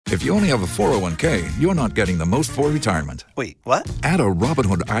If you only have a 401k, you're not getting the most for retirement. Wait, what? Add a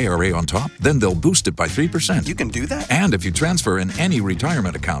Robinhood IRA on top, then they'll boost it by 3%. You can do that? And if you transfer in any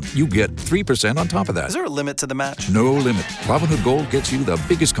retirement account, you get 3% on top of that. Is there a limit to the match? No limit. Robinhood Gold gets you the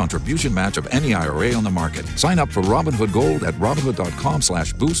biggest contribution match of any IRA on the market. Sign up for Robinhood Gold at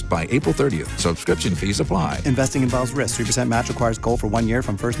Robinhood.com/boost by April 30th. Subscription fees apply. Investing involves risk. 3% match requires gold for 1 year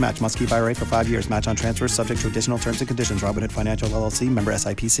from first match. Must keep IRA for 5 years. Match on transfers subject to additional terms and conditions. Robinhood Financial LLC, member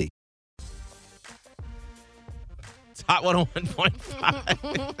SIPC. It's Hot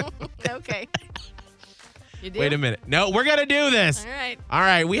 101.5. Okay. You do? Wait a minute. No, we're going to do this. All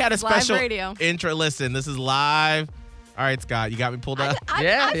right. We had a special intro. Listen, this is live. All right, Scott, you got me pulled up?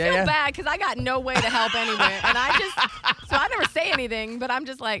 I feel bad because I got no way to help anywhere. And so I never say anything, but I'm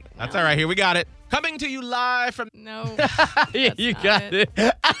just like. That's all right. Here, we got it. Coming to you live from. No. You got it.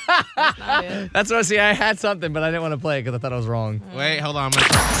 That's not it. That's what I see. I had something, but I didn't want to play it because I thought I was wrong. Wait, hold on.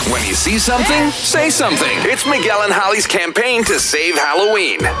 When you see something, say something. It's Miguel and Holly's campaign to save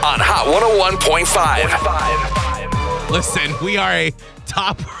Halloween on Hot 101.5. Listen, we are a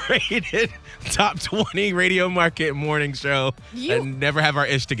top-rated, top 20 radio market morning show and never have our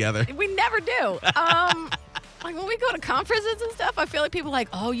ish together. We never do. Like when we go to conferences and stuff, I feel like people are like,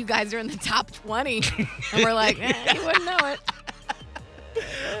 oh, you guys are in the top 20. And we're like, you wouldn't know it.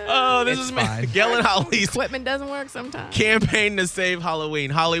 Oh, this is Miguel and Holly's equipment doesn't work sometimes. Campaign to save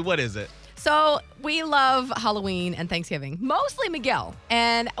Halloween. Holly, what is it? So we love Halloween and Thanksgiving, mostly Miguel.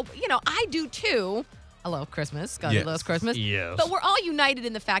 And, I do too. I love Christmas. Scotty loves Christmas. Yes. But we're all united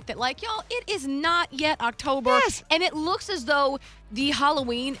in the fact that, y'all, it is not yet October. Yes. And it looks as though the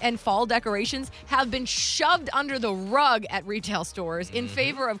Halloween and fall decorations have been shoved under the rug at retail stores in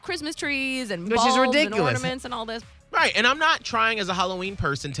favor of Christmas trees and Which bulbs is ridiculous. and ornaments and all this. Right, and I'm not trying as a Halloween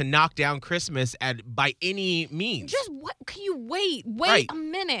person to knock down Christmas by any means. Just what? Can you wait a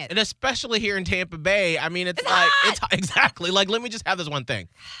minute? And especially here in Tampa Bay, I mean, it's exactly like, let me just have this one thing,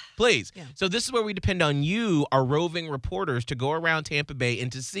 please. Yeah. So this is where we depend on you, our roving reporters, to go around Tampa Bay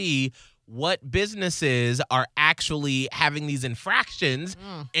and to see what businesses are actually having these infractions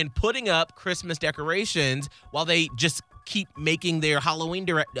and putting up Christmas decorations while they just keep making their Halloween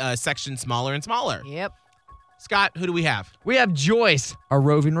section smaller and smaller. Yep. Scott, who do we have? We have Joyce, our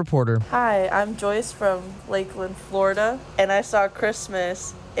roving reporter. Hi, I'm Joyce from Lakeland, Florida, and I saw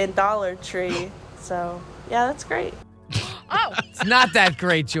Christmas in Dollar Tree. So, yeah, that's great. Oh. It's not that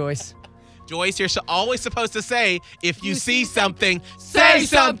great, Joyce. Joyce, you're always supposed to say, if you see something, say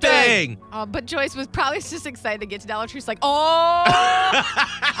something. But Joyce was probably just excited to get to Dollar Tree. She's like, oh,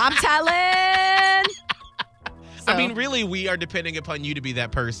 I'm telling. So, I mean, really, we are depending upon you to be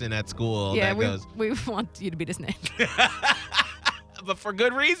that person at school that goes. We want you to be the snitch. But for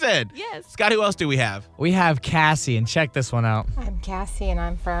good reason. Yes. Scott, who else do we have? We have Cassie, and check this one out. I'm Cassie, and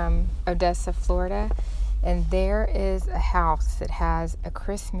I'm from Odessa, Florida. And there is a house that has a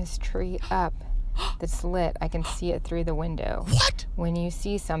Christmas tree up that's lit. I can see it through the window. What? When you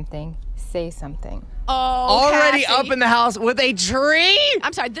see something, say something. Oh, already Cassie. up in the house with a tree?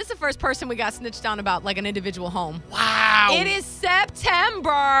 I'm sorry, this is the first person we got snitched on about, like an individual home. Wow. It is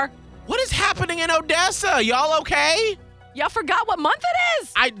September. What is happening in Odessa? Y'all okay? Y'all forgot what month it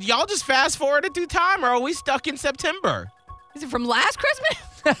is? Y'all just fast forwarded through time, or are we stuck in September? Is it from last Christmas?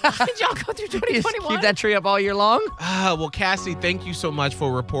 Did y'all go through 2021? Keep that tree up all year long? Well, Cassie, thank you so much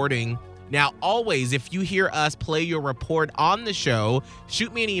for reporting. Now, always, if you hear us play your report on the show,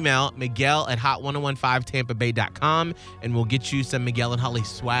 shoot me an email, miguel@hot1015tampabay.com, and we'll get you some Miguel and Holly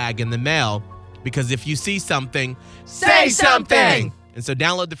swag in the mail. Because if you see something, say something! And so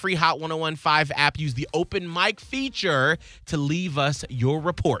download the free Hot 101.5 app. Use the open mic feature to leave us your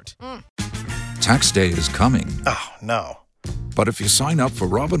report. Tax day is coming. Oh, no. But if you sign up for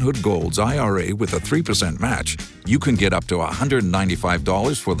Robinhood Gold's IRA with a 3% match, you can get up to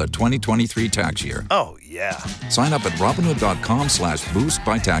 $195 for the 2023 tax year. Oh, yeah. Sign up at Robinhood.com/boost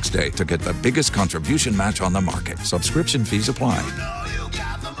by tax day to get the biggest contribution match on the market. Subscription fees apply.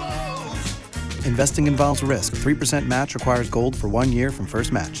 Investing involves risk. 3% match requires gold for 1 year from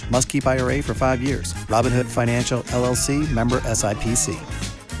first match. Must keep IRA for 5 years. Robinhood Financial LLC, member SIPC.